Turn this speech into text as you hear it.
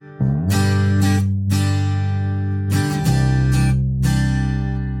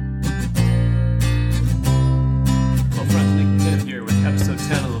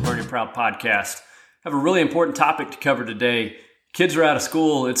Crowd podcast. I have a really important topic to cover today. Kids are out of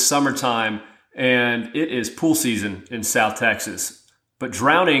school, it's summertime, and it is pool season in South Texas. But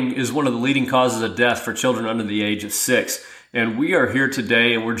drowning is one of the leading causes of death for children under the age of 6. And we are here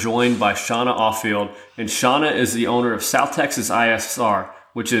today and we're joined by Shauna Offield. And Shauna is the owner of South Texas ISR,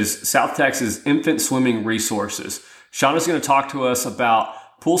 which is South Texas Infant Swimming Resources. Shauna's going to talk to us about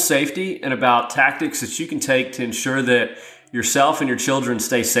pool safety and about tactics that you can take to ensure that yourself and your children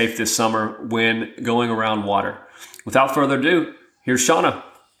stay safe this summer when going around water. Without further ado, here's Shauna.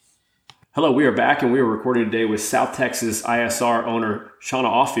 Hello, we are back and we are recording today with South Texas ISR owner Shauna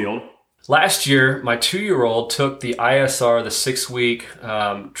Offield. Last year, my 2-year-old took the ISR, the 6-week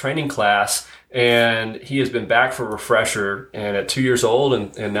training class, and he has been back for a refresher. And at 2 years old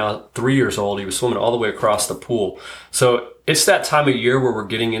and now 3 years old, he was swimming all the way across the pool. So it's that time of year where we're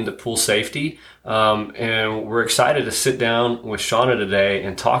getting into pool safety. And we're excited to sit down with Shauna today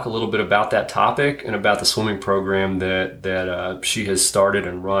and talk a little bit about that topic and about the swimming program that she has started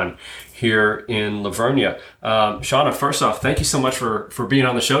and run here in Vernia. Shauna, first off, thank you so much for being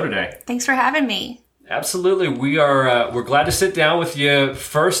on the show today. Thanks for having me. Absolutely. We're glad to sit down with you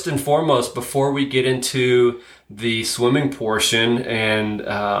first and foremost before we get into the swimming portion and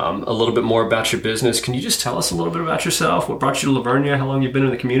a little bit more about your business. Can you just tell us a little bit about yourself? What brought you to Vernia? How long you've been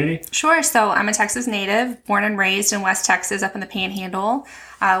in the community? Sure. So I'm a Texas native, born and raised in West Texas up in the Panhandle.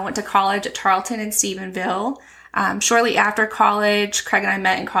 Went to college at Tarleton and Stephenville. Shortly after college, Craig and I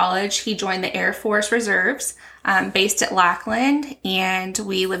met in college. He joined the Air Force Reserves based at Lackland, and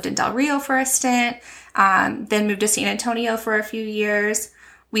we lived in Del Rio for a stint, then moved to San Antonio for a few years.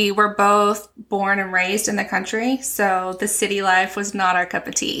 We were both born and raised in the country, so the city life was not our cup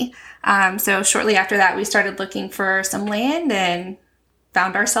of tea. So shortly after that, we started looking for some land and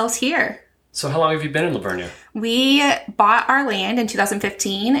found ourselves here. So how long have you been in Vernia? We bought our land in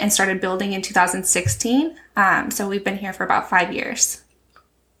 2015 and started building in 2016. So we've been here for about 5 years.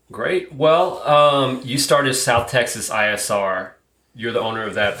 Great. Well, you started South Texas ISR. You're the owner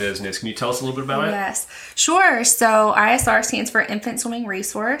of that business. Can you tell us a little bit about it? Yes, sure. So ISR stands for Infant Swimming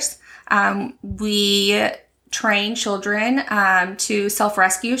Resource. We train children to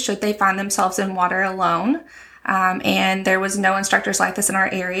self-rescue should they find themselves in water alone. And there was no instructors like this in our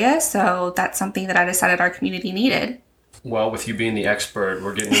area, so that's something that I decided our community needed. Well, with you being the expert,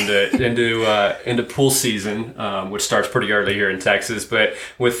 we're getting into pool season, which starts pretty early here in Texas. But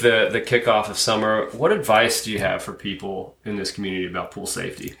with the kickoff of summer, what advice do you have for people in this community about pool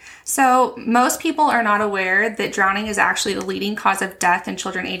safety? So most people are not aware that drowning is actually the leading cause of death in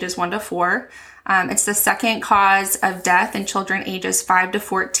children ages 1 to 4. It's the second cause of death in children ages 5 to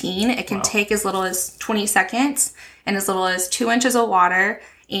 14. It can take as little as 20 seconds and as little as 2 inches of water.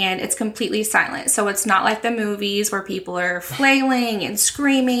 And it's completely silent. So it's not like the movies where people are flailing and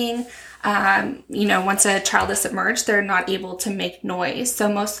screaming. Once a child is submerged, they're not able to make noise. So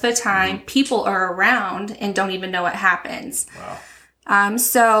most of the time, people are around and don't even know what happens. Wow.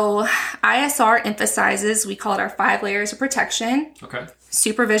 So ISR emphasizes, we call it our 5 layers of protection. Okay.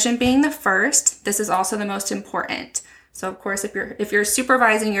 Supervision being the first. This is also the most important. So of course, if you're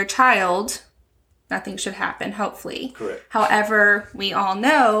supervising your child, nothing should happen, hopefully. Correct. However, we all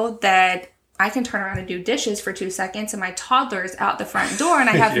know that I can turn around and do dishes for 2 seconds and my toddler is out the front door and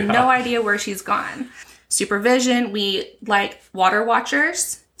I have no idea where she's gone. Supervision, we like water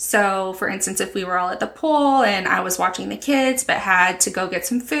watchers. So for instance, if we were all at the pool and I was watching the kids but had to go get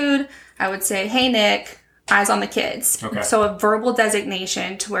some food, I would say, hey, Nick, eyes on the kids. Okay. So a verbal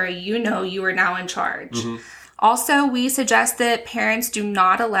designation to where you are now in charge. Mm-hmm. Also, we suggest that parents do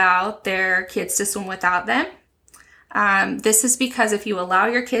not allow their kids to swim without them. This is because if you allow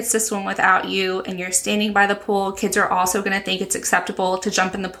your kids to swim without you and you're standing by the pool, kids are also going to think it's acceptable to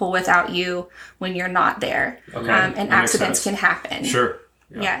jump in the pool without you when you're not there. Okay. And accidents can happen. Sure.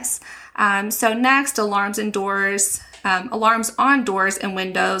 Yeah. Yes. So next, alarms on doors and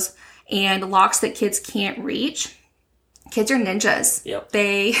windows, and locks that kids can't reach. Kids are ninjas. Yep.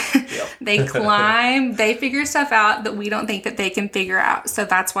 They climb, they figure stuff out that we don't think that they can figure out. So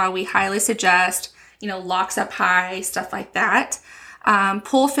that's why we highly suggest, locks up high, stuff like that.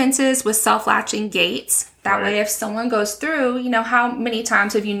 Pool fences with self-latching gates. That way, if someone goes through, how many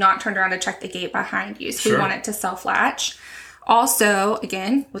times have you not turned around to check the gate behind you? So we want it to self-latch. Also,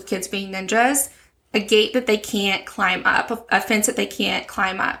 again, with kids being ninjas, a gate that they can't climb up, a fence that they can't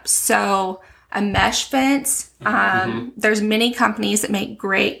climb up. So a mesh fence. There's many companies that make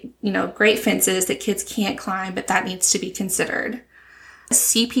great fences that kids can't climb, but that needs to be considered.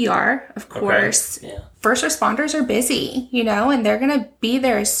 CPR, of course. Okay. Yeah. First responders are busy, and they're going to be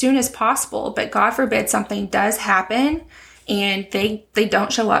there as soon as possible. But God forbid something does happen and they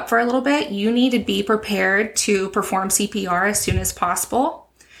don't show up for a little bit, you need to be prepared to perform CPR as soon as possible.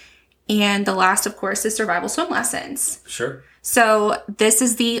 And the last, of course, is survival swim lessons. Sure. So this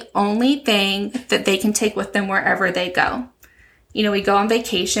is the only thing that they can take with them wherever they go. We go on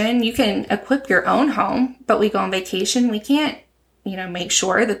vacation. You can equip your own home, but we go on vacation. We can't, make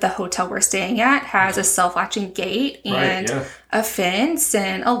sure that the hotel we're staying at has a self-latching gate and a fence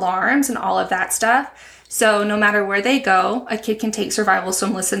and alarms and all of that stuff. So no matter where they go, a kid can take survival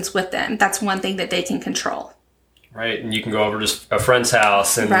swim lessons with them. That's one thing that they can control. Right, and you can go over to a friend's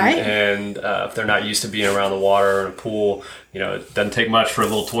house, and if they're not used to being around the water or a pool, it doesn't take much for a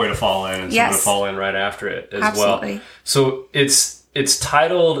little toy to fall in, and someone to fall in right after it as well. So it's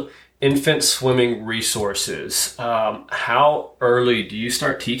titled Infant Swimming Resources. How early do you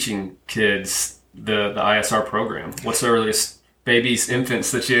start teaching kids the ISR program? What's the earliest babies,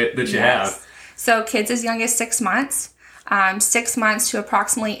 infants that you have? So kids as young as 6 months. 6 months to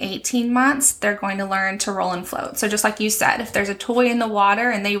approximately 18 months, they're going to learn to roll and float. So just like you said, if there's a toy in the water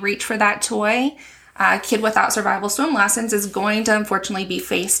and they reach for that toy, a kid without survival swim lessons is going to unfortunately be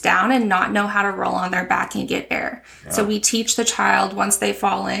face down and not know how to roll on their back and get air. Yeah. So we teach the child once they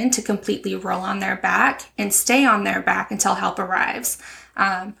fall in to completely roll on their back and stay on their back until help arrives.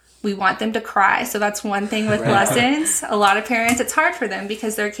 We want them to cry. So that's one thing with lessons. A lot of parents, it's hard for them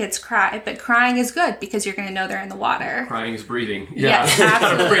because their kids cry, but crying is good because you're going to know they're in the water. Crying is breathing. Yes,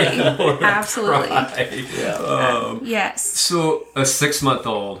 absolutely. Absolutely. Yes. So a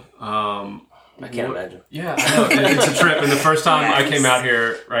 6-month-old, I can't imagine. Yeah, I know. It's a trip. And the first time I came out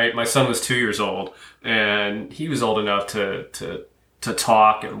here, right, my son was 2 years old, and he was old enough to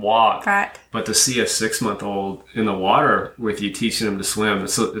talk and walk. Right. But to see a 6-month-old in the water with you teaching them to swim,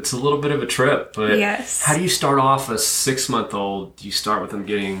 it's a little bit of a trip. But how do you start off a 6-month-old? Do you start with them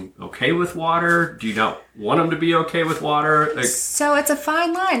getting okay with water? Do you not want them to be okay with water? So it's a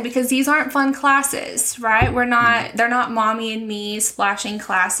fine line because these aren't fun classes, right? They're not mommy and me splashing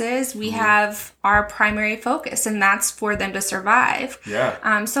classes. We have our primary focus, and that's for them to survive.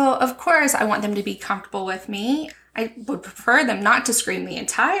 Yeah. So of course I want them to be comfortable with me. I would prefer them not to scream the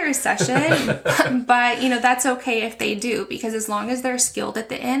entire session, but that's okay if they do, because as long as they're skilled at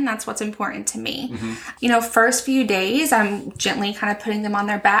the end, that's what's important to me. First few days, I'm gently kind of putting them on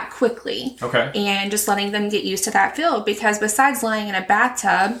their back quickly. Okay. And just letting them get used to that feel, because besides laying in a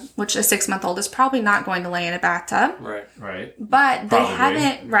bathtub, which a 6-month-old is probably not going to lay in a bathtub. Right. But they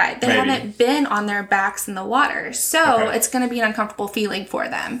haven't been on their backs in the water. So it's going to be an uncomfortable feeling for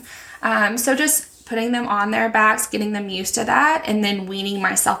them. So just putting them on their backs, getting them used to that, and then weaning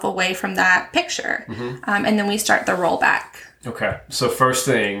myself away from that picture. And then we start the rollback. Okay. So first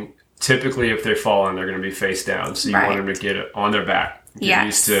thing, typically if they fall in, they're going to be face down. So you want them to get it on their back.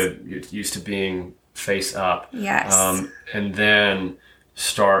 Get used to being face up. Yes. And then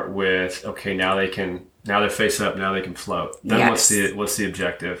start with, okay, now they're face up, now they can float. Then what's the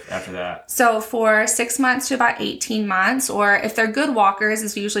objective after that? So for 6 months to about 18 months, or if they're good walkers,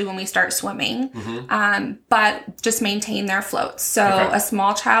 is usually when we start swimming. But just maintain their floats. So a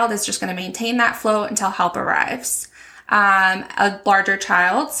small child is just going to maintain that float until help arrives. A larger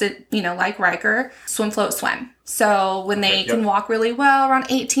child, like Riker, swim, float, swim. So when they can walk really well, around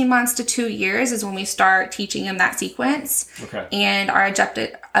 18 months to 2 years is when we start teaching them that sequence. And our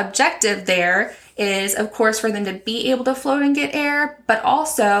objective there is, of course, for them to be able to float and get air, but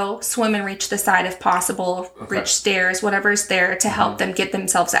also swim and reach the side if possible, reach stairs, whatever's there to help them get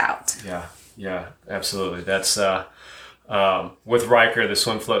themselves out. Yeah, absolutely. That's with Riker, the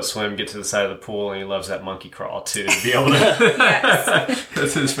swim, float, swim, get to the side of the pool, and he loves that monkey crawl too. To be able to,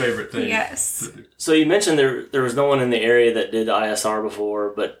 that's his favorite thing. Yes. So you mentioned there was no one in the area that did ISR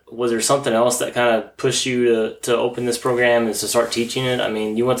before, but was there something else that kind of pushed you to open this program and to start teaching it? I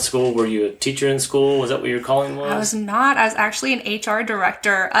mean, you went to school. Were you a teacher in school? Was that what your calling was? I was not. I was actually an HR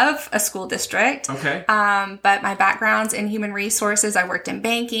director of a school district. Okay. But my background's in human resources. I worked in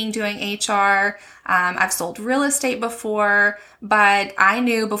banking doing HR. I've sold real estate before, but I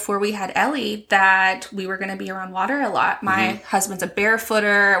knew before we had Ellie that we were going to be around water a lot. My husband's a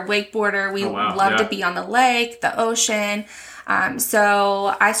barefooter, a wakeboarder. We love to be on the lake, the ocean.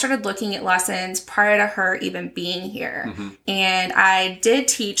 So I started looking at lessons prior to her even being here. And I did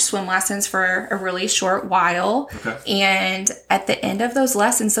teach swim lessons for a really short while. And at the end of those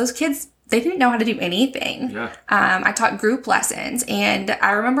lessons, those kids, they didn't know how to do anything. I taught group lessons, and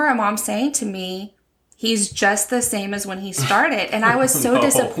I remember a mom saying to me, "He's just the same as when he started." And I was so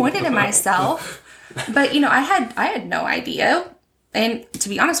disappointed in myself. But I had no idea. And to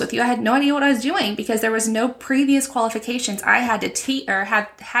be honest with you, I had no idea what I was doing because there was no previous qualifications I had to teach or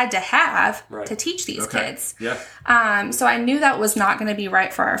had to have to teach these kids. Yeah. So I knew that was not going to be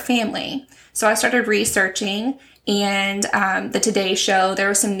right for our family. So I started researching, and the Today Show, there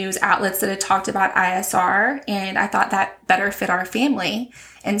were some news outlets that had talked about ISR, and I thought that better fit our family.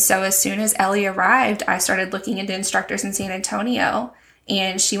 And so as soon as Ellie arrived, I started looking into instructors in San Antonio,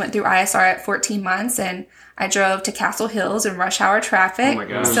 and she went through ISR at 14 months, and I drove to Castle Hills in rush hour traffic. Oh my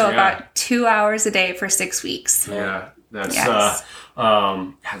gosh, so about 2 hours a day for 6 weeks. Yeah, that's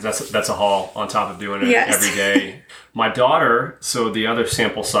a haul on top of doing it every day. My daughter, so the other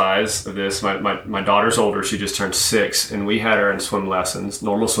sample size of this, my daughter's older. She just turned 6, and we had her in swim lessons,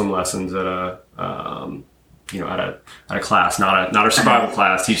 normal swim lessons at a at a class, not a survival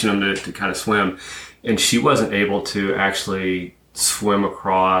class, teaching them to kind of swim, and she wasn't able to actually swim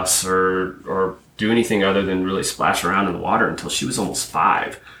across or do anything other than really splash around in the water until she was almost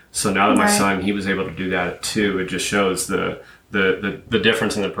 5. So now that my son, he was able to do that at 2, it just shows the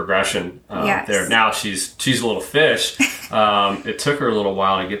difference in the progression there. Now she's a little fish. It took her a little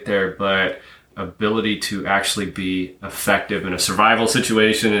while to get there, but ability to actually be effective in a survival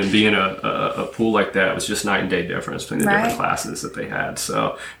situation and be in a pool like that was just night and day difference between the different classes that they had.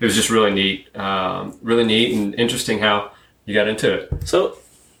 So it was just really neat and interesting how you got into it. So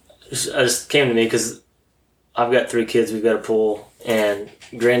it just came to me because I've got 3 kids. We've got a pool, and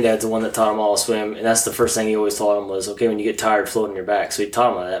Granddad's the one that taught them all to swim, and that's the first thing he always taught them was, okay, when you get tired, float on your back. So he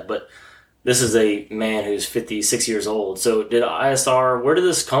taught them all that. But this is a man who's 56 years old. So did ISR, where did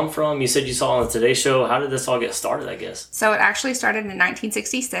this come from? You said you saw on the Today Show. How did this all get started, I guess? So it actually started in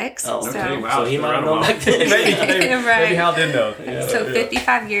 1966. Oh, so, wow. So he might have known back then. Maybe Hal did know. Yeah. So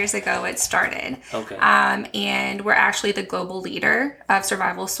 55 years ago it started. Okay. And we're actually the global leader of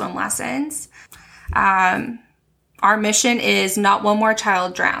survival swim lessons. Our mission is not one more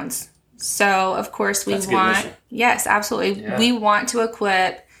child drowns. So, of course, we want... Yes, absolutely. Yeah. We want to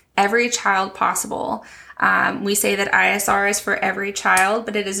equip every child possible. We say that ISR is for every child,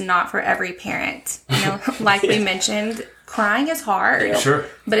 but it is not for every parent. Like we mentioned, crying is hard. Yeah. Sure.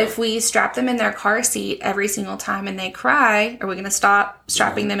 But if we strap them in their car seat every single time and they cry, are we going to stop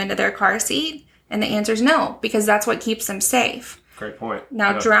strapping them into their car seat? And the answer is no, because that's what keeps them safe. Great point.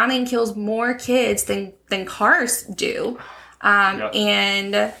 Now, drowning kills more kids than cars do.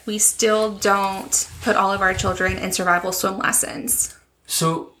 And we still don't put all of our children in survival swim lessons.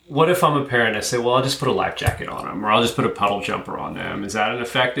 So what if I'm a parent and I say, well, I'll just put a life jacket on them, or I'll just put a puddle jumper on them? Is that an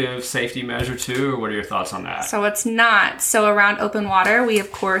effective safety measure too, or what are your thoughts on that? So it's not. So around open water, we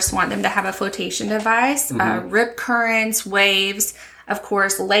of course want them to have a flotation device, rip currents, waves. Of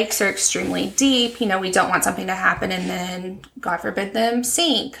course, lakes are extremely deep. We don't want something to happen and then, God forbid, them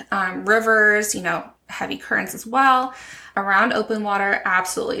sink. Rivers, heavy currents as well. Around open water,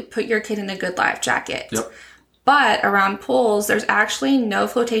 absolutely. Put your kid in a good life jacket. Yep. But around pools, there's actually no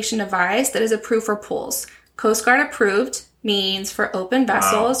flotation device that is approved for pools. Coast Guard approved means for open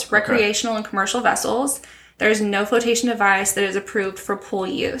vessels, recreational and commercial vessels. There's no flotation device that is approved for pool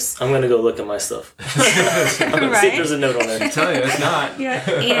use. I'm going to go look at my stuff. I'm going to see if there's a note on there. I tell you, it's not. Yeah.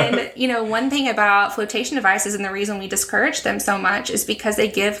 And, one thing about flotation devices and the reason we discourage them so much is because they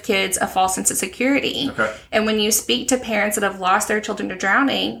give kids a false sense of security. Okay. And when you speak to parents that have lost their children to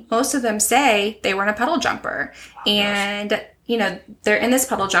drowning, most of them say they were in a puddle jumper. Oh, and, they're in this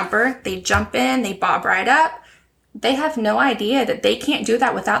puddle jumper. They jump in, they bob right up. They have no idea that they can't do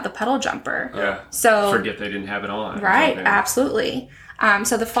that without the puddle jumper. Yeah. So forget they didn't have it on. Right. Absolutely.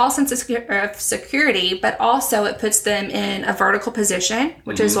 So the false sense of security, but also it puts them in a vertical position,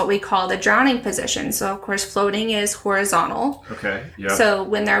 which is what we call the drowning position. So of course, floating is horizontal. Okay. Yeah. So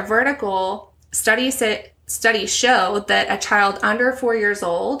when they're vertical, studies show that a child under 4 years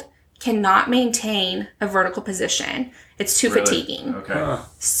old cannot maintain a vertical position. It's too fatiguing. Okay.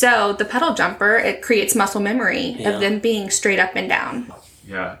 So the puddle jumper, it creates muscle memory of them being straight up and down.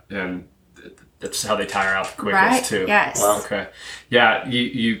 Yeah, and that's how they tire out the quickest too. Yes. Wow. Okay. Yeah,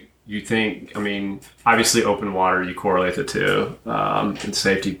 you think, obviously open water, you correlate the two in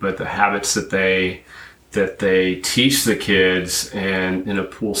safety, but the habits that they teach the kids and in a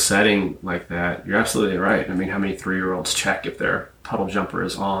pool setting like that, you're absolutely right. How many 3-year-olds check if their puddle jumper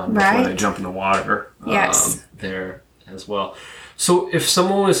is on before they jump in the water? Yes. There as well. So if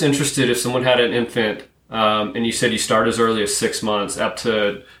someone was interested, if someone had an infant, and you said you start as early as 6 months, up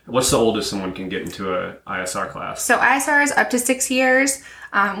to, what's the oldest someone can get into a ISR class? So ISR is up to 6 years.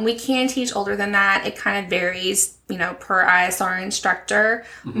 We can teach older than that. It kind of varies, per ISR instructor.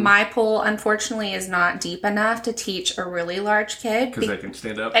 My pool, unfortunately, is not deep enough to teach a really large kid. Because they can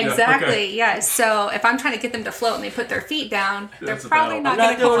stand up. Exactly, yeah. Okay. yes. So if I'm trying to get them to float and they put their feet down, they're That's probably not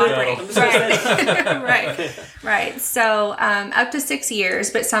going to cooperate. Right. Right. So up to 6 years,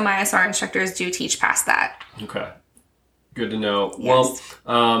 but some ISR instructors do teach past that. Okay. Good to know. Yes.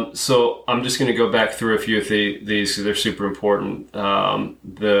 Well, so I'm just going to go back through a few of these because they're super important.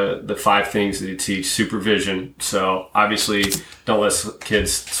 The 5 things that you teach: supervision. So obviously, don't let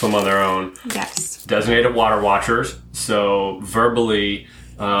kids swim on their own. Yes. Designated water watchers. So verbally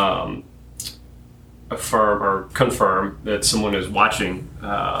affirm or confirm that someone is watching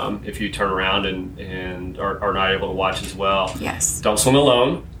if you turn around and are not able to watch as well. Yes. Don't swim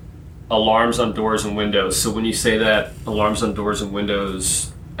alone. Alarms on doors and windows. So when you say that, alarms on doors and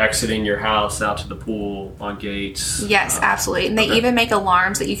windows, exiting your house out to the pool, on gates. Yes, absolutely. And they even make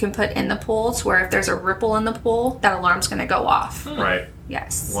alarms that you can put in the pool to where if there's a ripple in the pool, that alarm's going to go off. Right.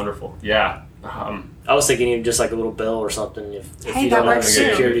 Yes. Wonderful. Yeah. I was thinking even just like a little bell or something. If Hey, you that don't have a works too.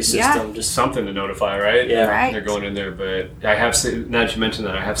 security system, Yeah. just Something to notify, right? Yeah. Right. They're going in there, but I have seen, now that you mentioned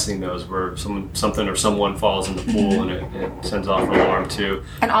that, I have seen those where something or someone falls in the pool and it sends off an alarm too.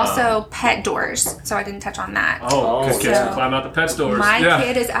 And also pet doors. So I didn't touch on that. Oh, because kids so can climb out the pet's doors. My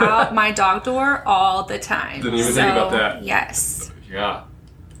kid is out my dog door all the time. Didn't even think about that. Yes. Yeah.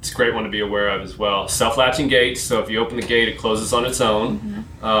 It's a great one to be aware of as well. Self-latching gates. So if you open the gate, it closes on its own.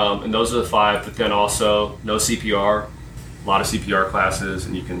 And those are the 5. But then also no CPR. A lot of CPR classes,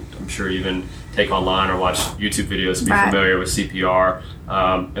 and you can, I'm sure, even take online or watch YouTube videos to be familiar with CPR.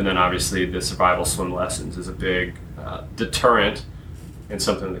 And then obviously the survival swim lessons is a big deterrent and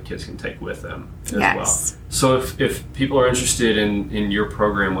something that kids can take with them as well. So if people are interested in your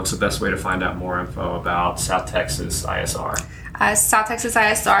program, what's the best way to find out more info about South Texas ISR? South Texas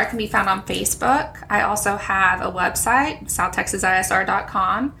ISR can be found on Facebook. I also have a website,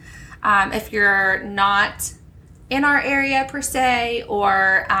 southtexasisr.com. If you're not in our area per se,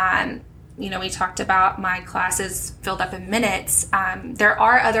 or we talked about my classes filled up in minutes, there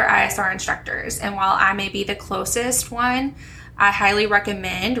are other ISR instructors, and while I may be the closest one, I highly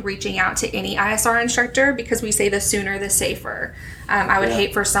recommend reaching out to any ISR instructor because we say the sooner the safer. I would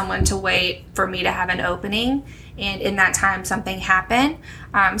hate for someone to wait for me to have an opening and in that time something happen.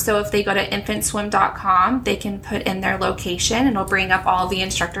 So if they go to infantswim.com, they can put in their location and it'll bring up all the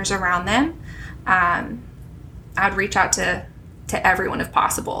instructors around them. I'd reach out to everyone if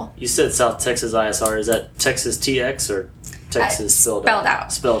possible. You said South Texas ISR. Is that Texas TX or Texas spelled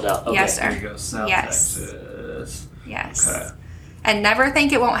out? Spelled out. Okay. Yes, sir. There you go. South Texas. Yes. Okay. And never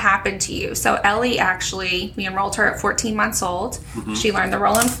think it won't happen to you. So Ellie actually, we enrolled her at 14 months old. She learned the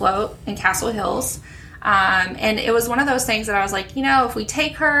roll and float in Castle Hills. And it was one of those things that I was like, if we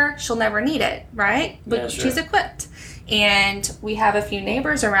take her, she'll never need it, right? But Yeah, sure. she's equipped. And we have a few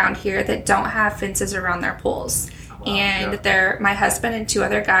neighbors around here that don't have fences around their pools. Wow, And my husband and 2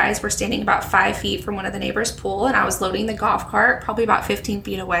 other guys were standing about 5 feet from one of the neighbors' pool, and I was loading the golf cart probably about 15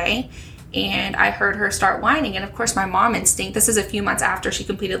 feet away. And I heard her start whining. And of course, my mom instinct, this is a few months after she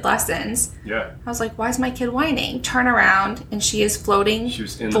completed lessons. Yeah. I was like, why is my kid whining? Turn around, and she is floating, She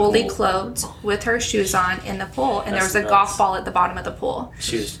was in the fully pool. clothed with her shoes on in the pool. And there was That's a nuts. golf ball at the bottom of the pool.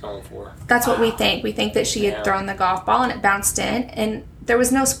 She was on for. That's what we think. We think that she had thrown the golf ball and it bounced in. And there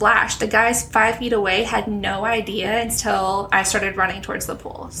was no splash. The guys 5 feet away had no idea until I started running towards the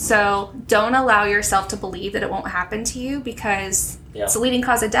pool. So don't allow yourself to believe that it won't happen to you because it's a leading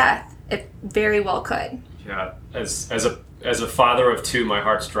cause of death. It very well could. Yeah. As a father of 2, my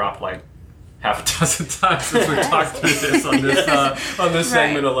heart's dropped like half a dozen times as we talked through this on this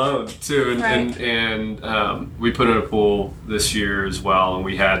segment alone too. And we put in a pool this year as well, and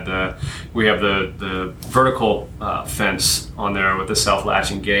we have the vertical fence on there with the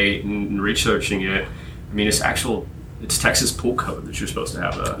self-latching gate, and researching it. I mean, it's Texas pool code that you're supposed to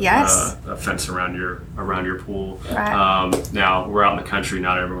have a fence around your pool. Right. Now we're out in the country;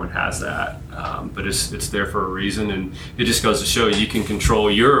 not everyone has that, but it's there for a reason, and it just goes to show you can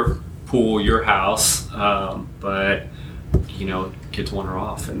control your pool, your house, but kids wander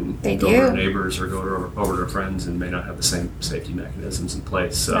off and They go do. to their neighbors or go over to their friends and may not have the same safety mechanisms in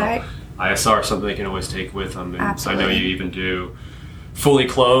place. So ISR is something they can always take with them, and Absolutely. I know you even do. Fully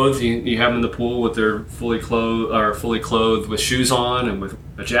clothed, you have them in the pool with their fully clothed with shoes on and with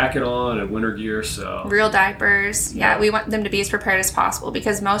a jacket on and winter gear. So real diapers. Yeah, we want them to be as prepared as possible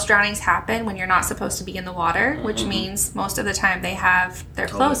because most drownings happen when you're not supposed to be in the water, which means most of the time they have their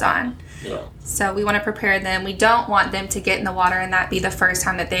clothes on. Yeah. So we want to prepare them. We don't want them to get in the water and that be the first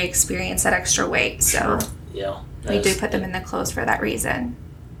time that they experience that extra weight. So Yeah. we do put them in the clothes for that reason.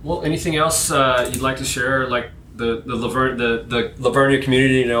 Well, anything else you'd like to share, like the Vernia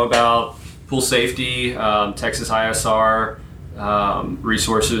community know about pool safety, Texas ISR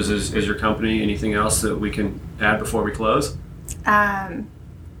resources as your company? Anything else that we can add before we close?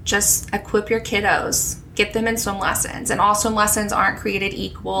 Just equip your kiddos. Get them in swim lessons. And all swim lessons aren't created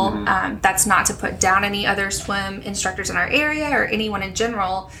equal. That's not to put down any other swim instructors in our area or anyone in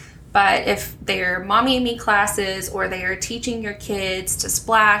general. But if they're mommy and me classes or they are teaching your kids to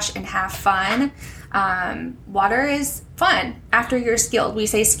splash and have fun, water is fun after you're skilled. We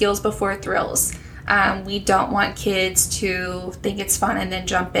say skills before thrills. We don't want kids to think it's fun and then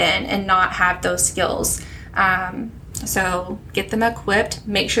jump in and not have those skills. So get them equipped.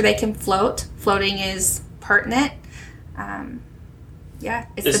 Make sure they can float. Floating is pertinent. It's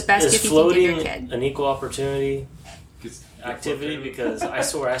the best gift you can give your kid. Is floating an equal opportunity activity? Because I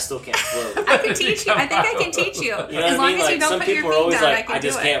swear I still can't float. I can teach you. I think I can teach you. As long as you don't put your feet down, I can do it. I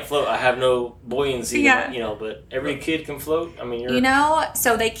just can't float. I have no buoyancy. Yeah. But every kid can float. I mean,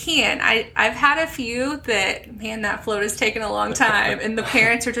 so they can. I've had a few that float has taken a long time, and the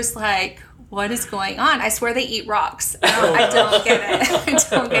parents are just like, what is going on? I swear they eat rocks. I don't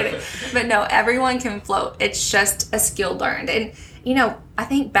get it. But no, everyone can float. It's just a skill learned. And, I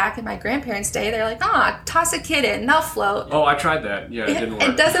think back in my grandparents' day, they're like, toss a kid in, they'll float. Oh, I tried that. Yeah, it didn't work.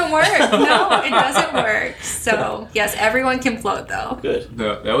 It doesn't work. No, it doesn't work. So, yes, everyone can float, though. Good.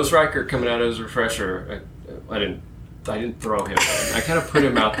 That was Riker coming out as a refresher. I didn't throw him in. I kind of put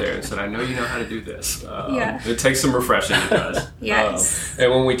him out there and said, I know you know how to do this. It takes some refreshing, it does. Yes.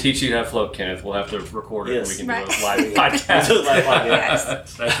 And when we teach you how to float, Kenneth, we'll have to record it and we can do a live podcast. Yes.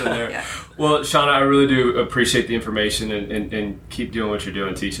 That's in there. Yeah. Well, Shauna, I really do appreciate the information and keep doing what you're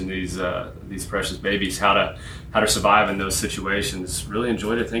doing, teaching these precious babies how to survive in those situations. Really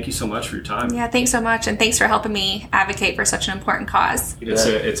enjoyed it. Thank you so much for your time. Yeah, thanks so much. And thanks for helping me advocate for such an important cause.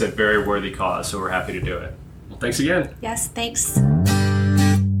 It's a very worthy cause, so we're happy to do it. Thanks again. Yes, thanks.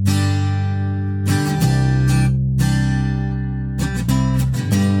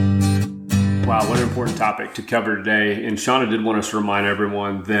 Wow, what an important topic to cover today. And Shauna did want us to remind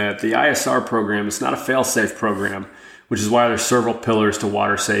everyone that the ISR program is not a fail-safe program, which is why there's several pillars to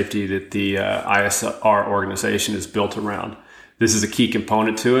water safety that the ISR organization is built around. This is a key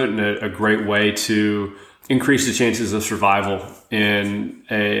component to it and a great way to increase the chances of survival in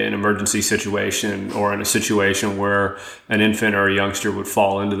an emergency situation or in a situation where an infant or a youngster would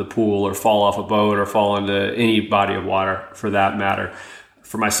fall into the pool or fall off a boat or fall into any body of water for that matter.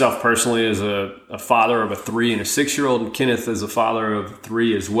 For myself personally, as a father of a 3 and a 6-year-old, and Kenneth as a father of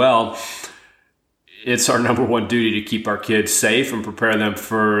 3 as well, it's our number one duty to keep our kids safe and prepare them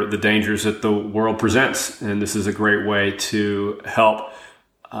for the dangers that the world presents. And this is a great way to help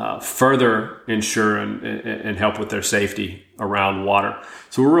further ensure and help with their safety around water.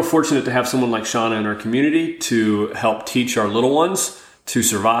 So we're real fortunate to have someone like Shauna in our community to help teach our little ones to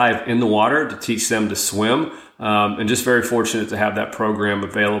survive in the water, to teach them to swim, and just very fortunate to have that program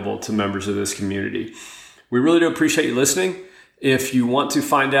available to members of this community. We really do appreciate you listening. If you want to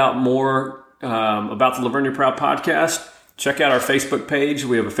find out more about the Vernia Proud podcast, check out our Facebook page.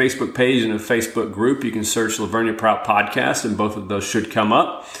 We have a Facebook page and a Facebook group. You can search Vernia Proud Podcast, and both of those should come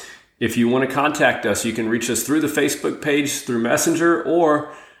up. If you want to contact us, you can reach us through the Facebook page, through Messenger,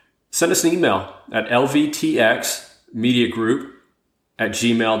 or send us an email at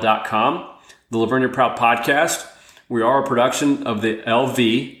lvtxmediagroup@gmail.com. The Vernia Proud Podcast. We are a production of the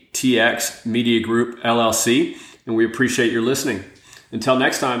LVTX Media Group, LLC, and we appreciate your listening. Until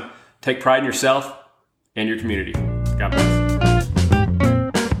next time, take pride in yourself and your community. God bless.